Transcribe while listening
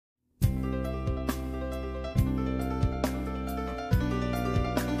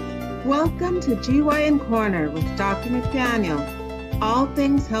Welcome to GYN Corner with Dr. McDaniel, all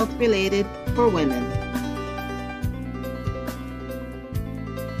things health related for women.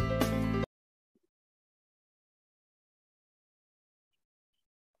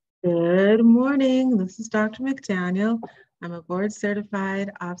 Good morning. This is Dr. McDaniel. I'm a board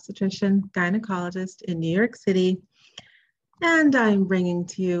certified obstetrician gynecologist in New York City, and I'm bringing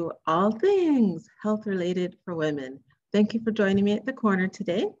to you all things health related for women. Thank you for joining me at the corner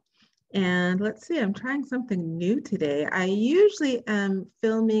today. And let's see, I'm trying something new today. I usually am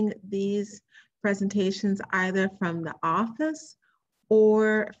filming these presentations either from the office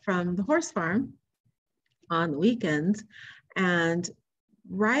or from the horse farm on the weekends. And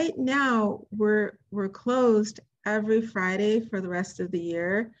right now we're closed every Friday for the rest of the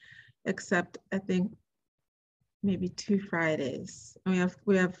year, except I think maybe 2 Fridays. And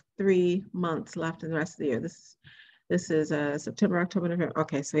we have 3 months left in the rest of the year. This is September, October, November.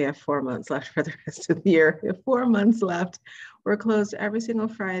 Okay, so we have 4 months left for the rest of the year. We have 4 months left. We're closed every single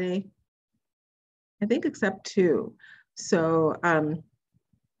Friday, I think, except 2. So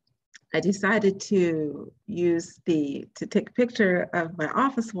I decided to take a picture of my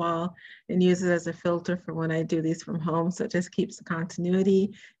office wall and use it as a filter for when I do these from home. So it just keeps the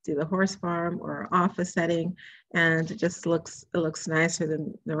continuity to the horse farm or office setting, and it looks nicer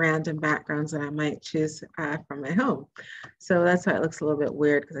than the random backgrounds that I might choose from my home. So that's why it looks a little bit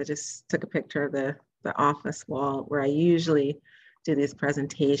weird, because I just took a picture of the office wall where I usually do these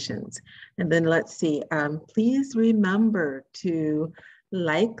presentations. And then let's see, please remember to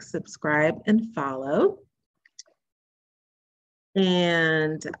like, subscribe, and follow.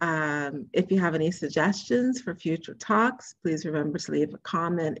 And if you have any suggestions for future talks, please remember to leave a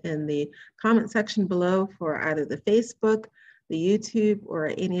comment in the comment section below for either the Facebook, the YouTube, or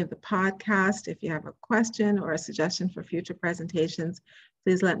any of the podcasts. If you have a question or a suggestion for future presentations,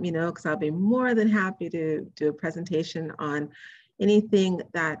 please let me know, because I'll be more than happy to do a presentation on anything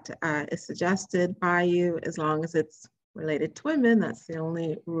that is suggested by you, as long as it's related to women. That's the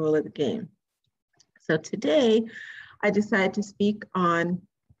only rule of the game. So today, I decided to speak on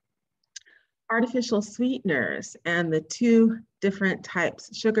artificial sweeteners and the 2 different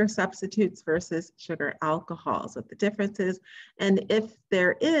types, sugar substitutes versus sugar alcohols, what the difference is, and if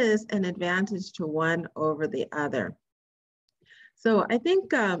there is an advantage to one over the other. So I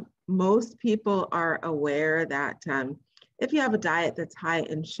think most people are aware that if you have a diet that's high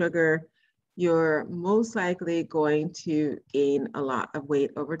in sugar, you're most likely going to gain a lot of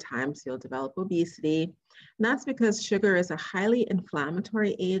weight over time, so you'll develop obesity. And that's because sugar is a highly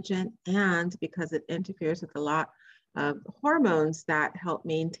inflammatory agent, and because it interferes with a lot of hormones that help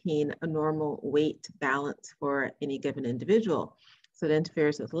maintain a normal weight balance for any given individual. So it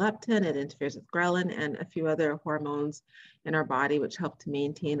interferes with leptin, it interferes with ghrelin, and a few other hormones in our body which help to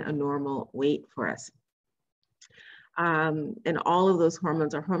maintain a normal weight for us. And all of those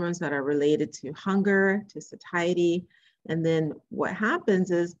hormones are hormones that are related to hunger, to satiety. And then what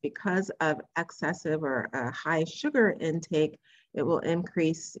happens is, because of excessive or high sugar intake, it will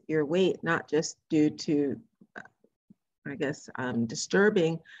increase your weight, not just due to,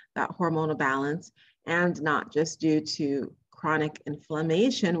 disturbing that hormonal balance, and not just due to chronic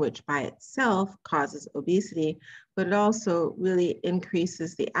inflammation, which by itself causes obesity, but it also really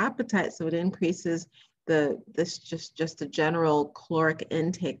increases the appetite. So it increases just the general caloric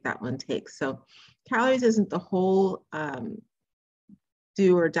intake that one takes. So calories isn't the whole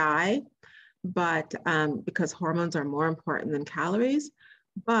do or die, but because hormones are more important than calories,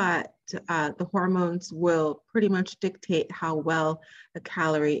 but the hormones will pretty much dictate how well a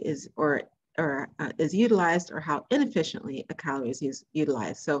calorie is is utilized, or how inefficiently a calorie is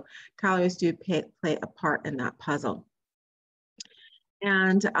utilized. So calories do play a part in that puzzle.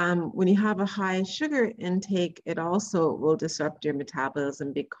 And when you have a high sugar intake, it also will disrupt your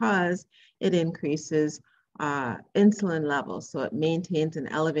metabolism, because it increases insulin levels. So it maintains an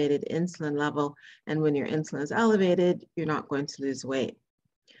elevated insulin level. And when your insulin is elevated, you're not going to lose weight.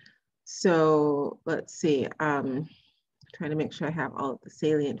 So let's see, trying to make sure I have all of the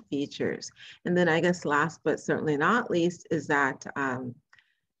salient features. And then I guess last but certainly not least is that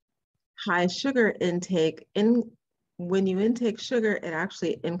high sugar intake, when you intake sugar, it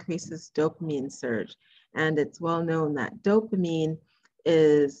actually increases dopamine surge. And it's well known that dopamine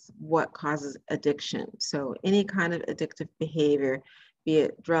is what causes addiction. So any kind of addictive behavior, be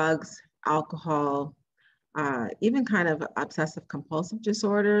it drugs, alcohol, even kind of obsessive compulsive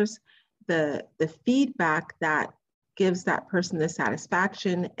disorders, the feedback that gives that person the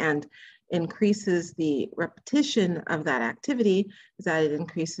satisfaction and increases the repetition of that activity is that it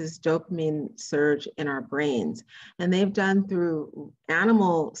increases dopamine surge in our brains. And they've done through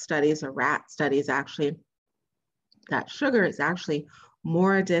animal studies or rat studies actually that sugar is actually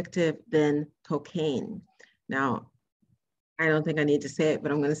more addictive than cocaine. Now, I don't think I need to say it,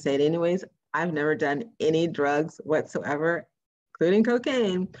 but I'm going to say it anyways. I've never done any drugs whatsoever, including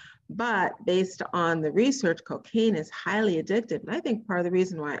cocaine, but based on the research, cocaine is highly addictive. And I think part of the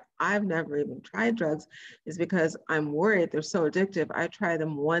reason why I've never even tried drugs is because I'm worried they're so addictive. I try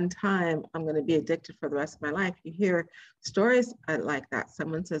them one time, I'm going to be addicted for the rest of my life. You hear stories like that.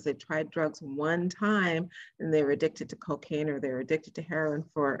 Someone says they tried drugs one time and they were addicted to cocaine or they were addicted to heroin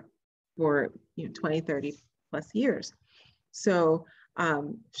for 20, 30 plus years. So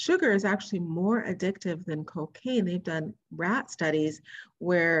sugar is actually more addictive than cocaine. They've done rat studies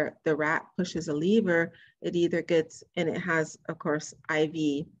where the rat pushes a lever, it either gets, and it has, of course,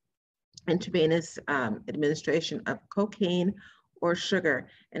 IV, intravenous administration of cocaine or sugar.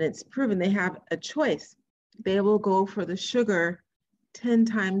 And it's proven they have a choice. They will go for the sugar 10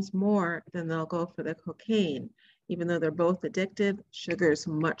 times more than they'll go for the cocaine. Even though they're both addictive, sugar is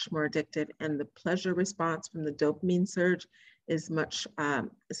much more addictive, and the pleasure response from the dopamine surge is much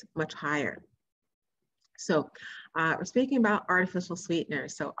higher. So we're speaking about artificial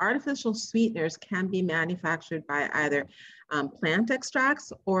sweeteners. So artificial sweeteners can be manufactured by either plant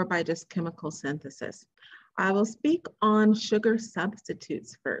extracts or by just chemical synthesis. I will speak on sugar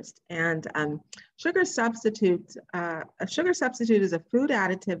substitutes first. And sugar substitutes, a sugar substitute is a food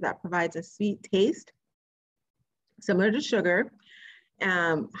additive that provides a sweet taste, similar to sugar.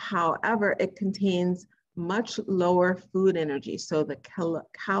 However, it contains much lower food energy. So the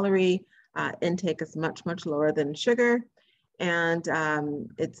calorie intake is much, much lower than sugar. And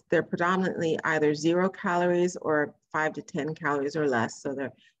they're predominantly either 0 calories or 5 to 10 calories or less. So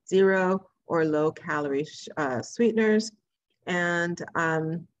they're 0 or low calorie sweeteners. And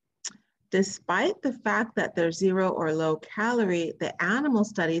despite the fact that they're 0 or low calorie, the animal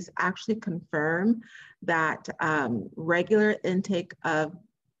studies actually confirm that regular intake of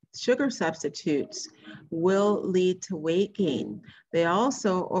sugar substitutes will lead to weight gain. They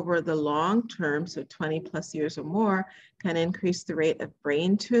also, over the long term, so 20 plus years or more, can increase the rate of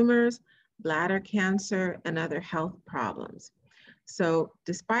brain tumors, bladder cancer, and other health problems. So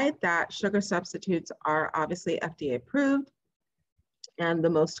despite that, sugar substitutes are obviously FDA approved. And the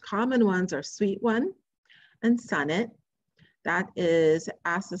most common ones are Sweet One and Sunnit. That is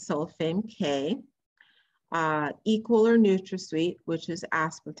acesulfame K. Equal or NutraSweet, which is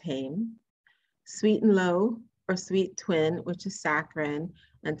aspartame. Sweet and Low or Sweet Twin, which is saccharin.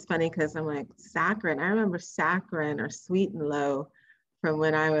 And it's funny because I'm like, saccharin. I remember saccharin or Sweet and Low from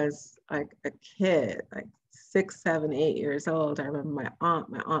when I was like a kid, like 6, 7, 8 years old. I remember my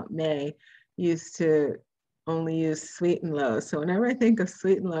Aunt May, used to only use Sweet and Low. So whenever I think of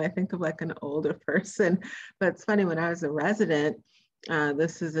Sweet and Low, I think of like an older person. But it's funny, when I was a resident,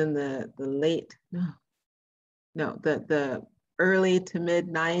 this is in the early to mid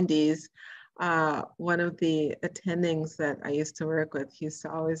 90s, one of the attendings that I used to work with used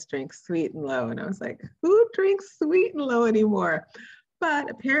to always drink Sweet and Low. And I was like, who drinks Sweet and Low anymore? But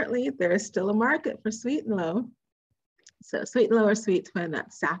apparently there is still a market for Sweet and Low. So Sweet and Low or Sweet Twin,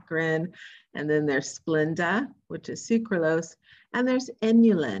 that's saccharin. And then there's Splenda, which is sucralose. And there's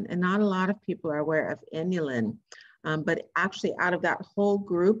inulin. And not a lot of people are aware of inulin. But actually, out of that whole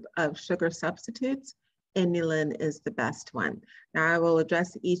group of sugar substitutes, inulin is the best one. Now I will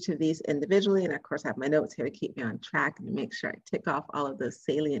address each of these individually, and of course I have my notes here to keep me on track and to make sure I tick off all of those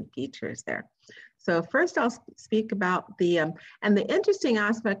salient features there. So first I'll speak about the, and the interesting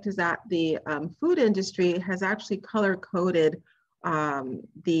aspect is that the food industry has actually color-coded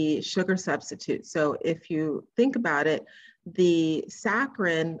the sugar substitute. So if you think about it, the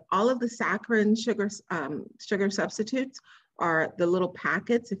saccharin, all of the saccharin sugar substitutes are the little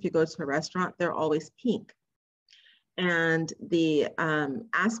packets. If you go to a restaurant, they're always pink. And the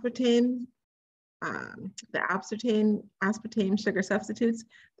aspartame sugar substitutes,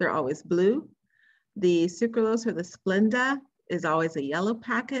 they're always blue. The sucralose or the Splenda is always a yellow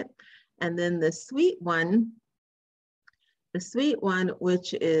packet. And then the sweet one,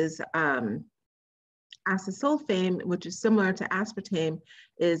 which is acesulfame, which is similar to aspartame,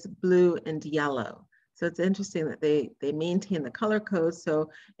 is blue and yellow. So it's interesting that they maintain the color code. So,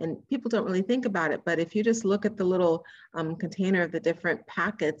 and people don't really think about it, but if you just look at the little container of the different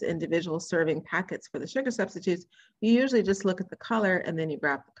packets, individual serving packets for the sugar substitutes, you usually just look at the color and then you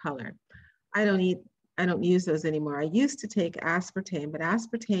grab the color. I don't use those anymore. I used to take aspartame, but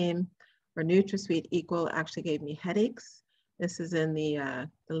aspartame or NutraSweet Equal actually gave me headaches. This is in the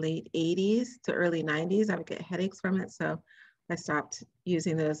late 80s to early 90s. I would get headaches from it, so I stopped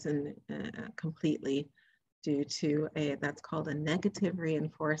using those completely due to that's called a negative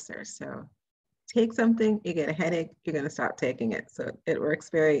reinforcer. So take something, you get a headache, you're going to stop taking it. So it works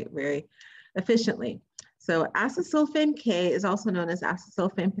very, very efficiently. So acesulfame K is also known as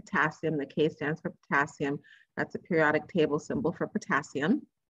acesulfame potassium. The K stands for potassium. That's a periodic table symbol for potassium,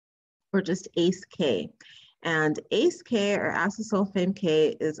 or just ACE K. And ACE K or acesulfame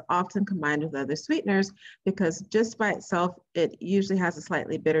K is often combined with other sweeteners because just by itself, it usually has a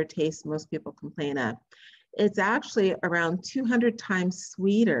slightly bitter taste most people complain of. It's actually around 200 times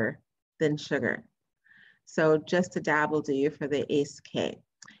sweeter than sugar. So just a dab will do you for the ACE K.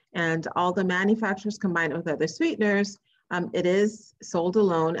 And all the manufacturers combine it with other sweeteners. It is sold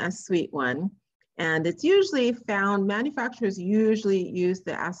alone as sweet one. And it's usually found, manufacturers usually use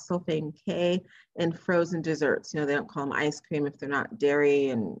the acesulfame K in frozen desserts. You know, they don't call them ice cream if they're not dairy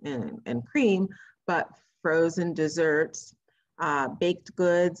and cream, but frozen desserts, baked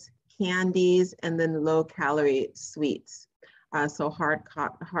goods, candies, and then low-calorie sweets. So hard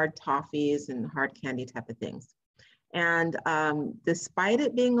toffees and hard candy type of things. And despite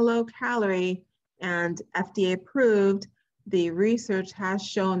it being low calorie and FDA approved, the research has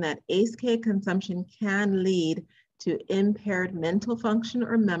shown that ACE K consumption can lead to impaired mental function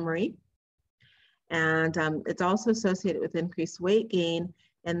or memory. And it's also associated with increased weight gain.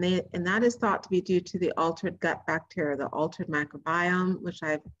 And that is thought to be due to the altered gut bacteria, the altered microbiome, which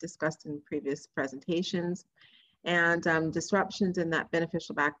I've discussed in previous presentations. And disruptions in that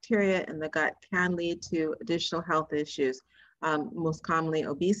beneficial bacteria in the gut can lead to additional health issues, most commonly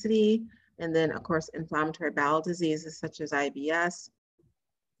obesity, and then of course inflammatory bowel diseases such as IBS,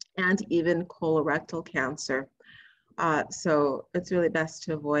 and even colorectal cancer. So it's really best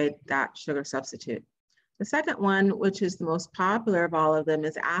to avoid that sugar substitute. The second one, which is the most popular of all of them,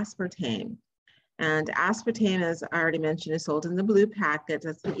 is aspartame. And aspartame, as I already mentioned, is sold in the blue packets.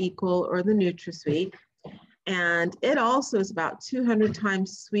 That's the Equal or the NutraSweet. And it also is about 200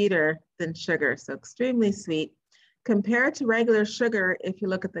 times sweeter than sugar, so extremely sweet. Compared to regular sugar, if you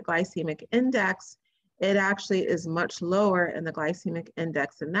look at the glycemic index, it actually is much lower in the glycemic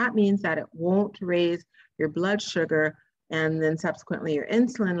index. And that means that it won't raise your blood sugar and then subsequently your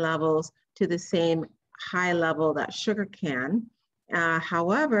insulin levels to the same high level that sugar can.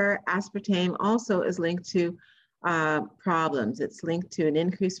 However, aspartame also is linked to problems. It's linked to an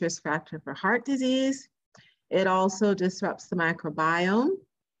increased risk factor for heart disease. It also disrupts the microbiome,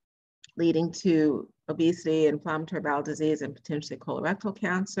 leading to obesity, inflammatory bowel disease, and potentially colorectal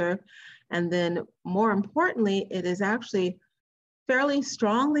cancer. And then more importantly, it is actually fairly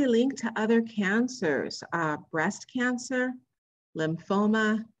strongly linked to other cancers, breast cancer,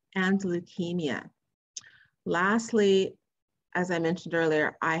 lymphoma, and leukemia. Lastly, as I mentioned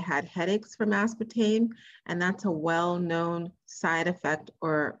earlier, I had headaches from aspartame, and that's a well-known side effect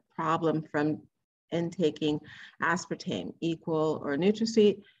or problem from intaking aspartame, Equal or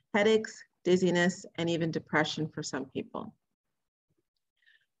NutraSweet, headaches, dizziness, and even depression for some people.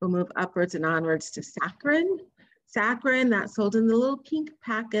 We'll move upwards and onwards to saccharin. Saccharin, that's sold in the little pink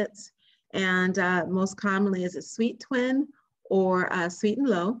packets, and most commonly is a sweet twin or sweet and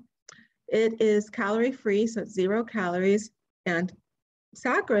low. It is calorie-free, so it's 0 calories, and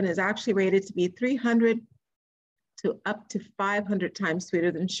saccharin is actually rated to be 300 to up to 500 times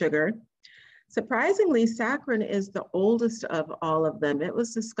sweeter than sugar. Surprisingly, saccharin is the oldest of all of them. It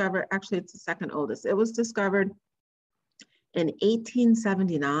was discovered, actually it's the second oldest. It was discovered in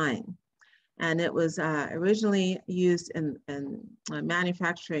 1879, and it was originally used in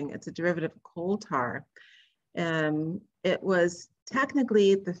manufacturing. It's a derivative of coal tar. It was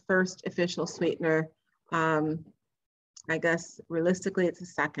technically the first official sweetener. I guess realistically it's the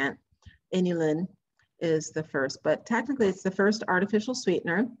second. Inulin is the first, but technically it's the first artificial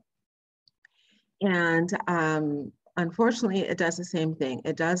sweetener. And unfortunately, it does the same thing.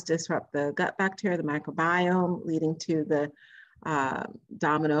 It does disrupt the gut bacteria, the microbiome, leading to the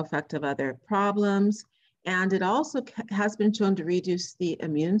domino effect of other problems. And it also has been shown to reduce the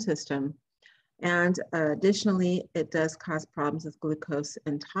immune system. And additionally, it does cause problems with glucose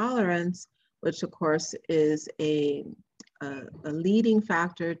intolerance, which of course is a leading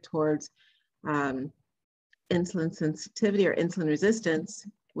factor towards insulin sensitivity or insulin resistance,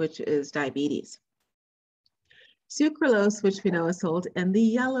 which is diabetes. Sucralose, which we know is sold in the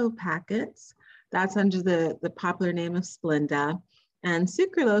yellow packets, that's under the popular name of Splenda. And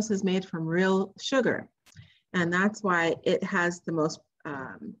sucralose is made from real sugar. And that's why it has the most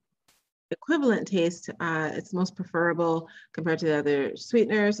equivalent taste. It's most preferable compared to the other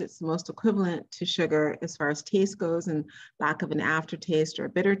sweeteners. It's the most equivalent to sugar as far as taste goes and lack of an aftertaste or a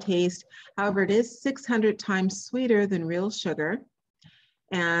bitter taste. However, it is 600 times sweeter than real sugar.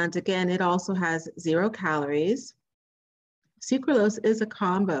 And again, it also has 0 calories. Sucralose is a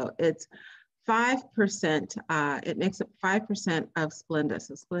combo. It's 5%, it makes up 5% of Splenda.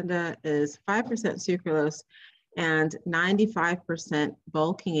 So Splenda is 5% sucralose and 95%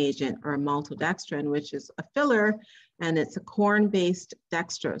 bulking agent, or maltodextrin, which is a filler, and it's a corn-based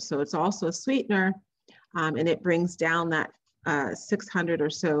dextrose. So it's also a sweetener, and it brings down that 600 or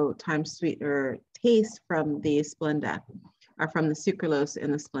so times sweeter taste from the Splenda, or from the sucralose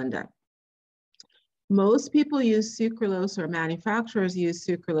in the Splenda. Most people use sucralose, or manufacturers use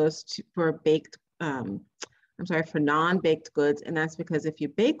sucralose for non-baked goods, and that's because if you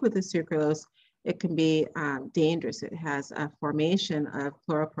bake with the sucralose, it can be dangerous. It has a formation of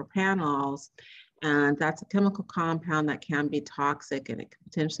chloropropanol, and that's a chemical compound that can be toxic, and it can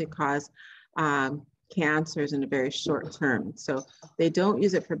potentially cause cancers in a very short term. So they don't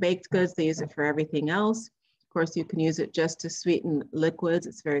use it for baked goods, they use it for everything else. Of course, you can use it just to sweeten liquids.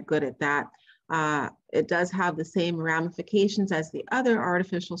 It's very good at that. It does have the same ramifications as the other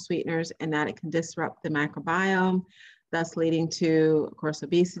artificial sweeteners in that it can disrupt the microbiome, thus leading to, of course,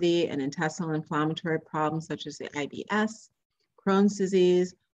 obesity and intestinal inflammatory problems such as the IBS, Crohn's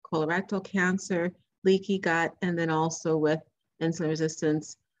disease, colorectal cancer, leaky gut, and then also with insulin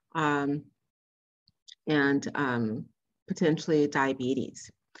resistance and potentially diabetes.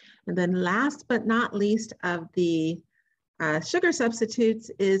 And then last but not least of the sugar substitutes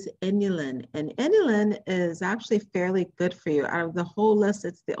is inulin. And inulin is actually fairly good for you. Out of the whole list,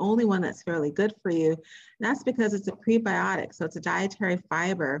 it's the only one that's fairly good for you. And that's because it's a prebiotic, so it's a dietary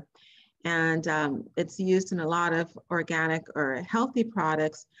fiber. And it's used in a lot of organic or healthy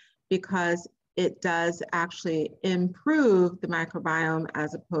products because it does actually improve the microbiome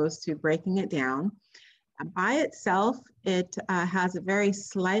as opposed to breaking it down. By itself, it has a very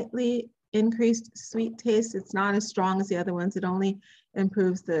slightly increased sweet taste. It's not as strong as the other ones. It only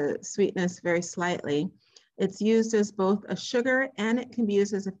improves the sweetness very slightly. It's used as both a sugar and it can be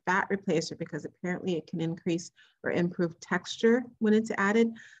used as a fat replacer because apparently it can increase or improve texture when it's added.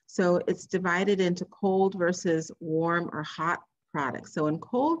 So it's divided into cold versus warm or hot products. So in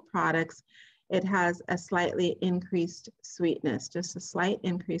cold products, it has a slightly increased sweetness, just a slight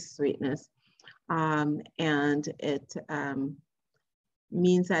increased sweetness. And it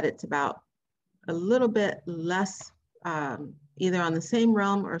means that it's about a little bit less, either on the same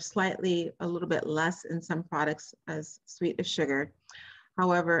realm or slightly a little bit less in some products as sweet as sugar.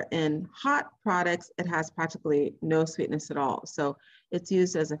 However, in hot products, it has practically no sweetness at all. So it's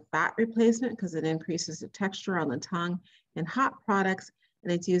used as a fat replacement because it increases the texture on the tongue in hot products,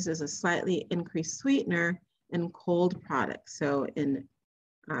 and it's used as a slightly increased sweetener in cold products. So in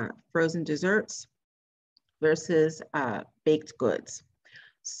frozen desserts versus baked goods.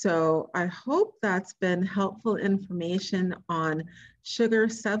 So I hope that's been helpful information on sugar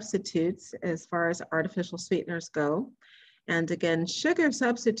substitutes as far as artificial sweeteners go. And again, sugar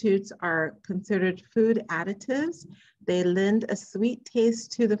substitutes are considered food additives. They lend a sweet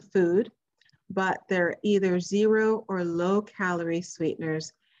taste to the food, but they're either 0 or low calorie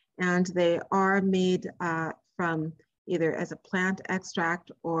sweeteners, and they are made from either as a plant extract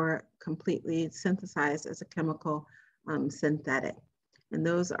or completely synthesized as a chemical synthetic. And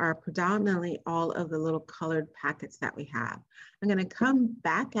those are predominantly all of the little colored packets that we have. I'm going to come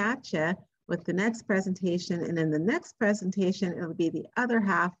back at you with the next presentation. And in the next presentation, it'll be the other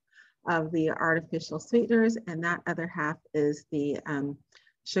half of the artificial sweeteners. And that other half is the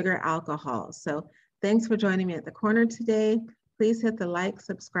sugar alcohol. So thanks for joining me at the corner today. Please hit the like,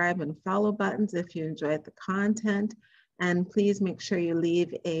 subscribe, and follow buttons if you enjoyed the content. And please make sure you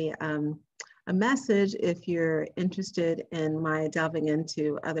leave a message if you're interested in my delving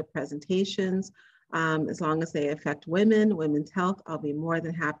into other presentations. As long as they affect women, women's health, I'll be more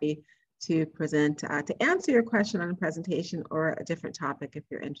than happy to present, to answer your question on a presentation or a different topic if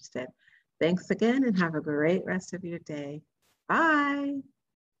you're interested. Thanks again and have a great rest of your day. Bye.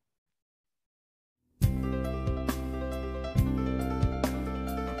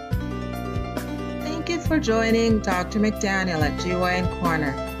 Thank you for joining Dr. McDaniel at GYN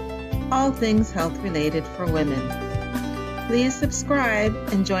Corner. All things health related for women. Please subscribe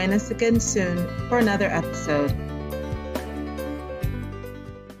and join us again soon for another episode.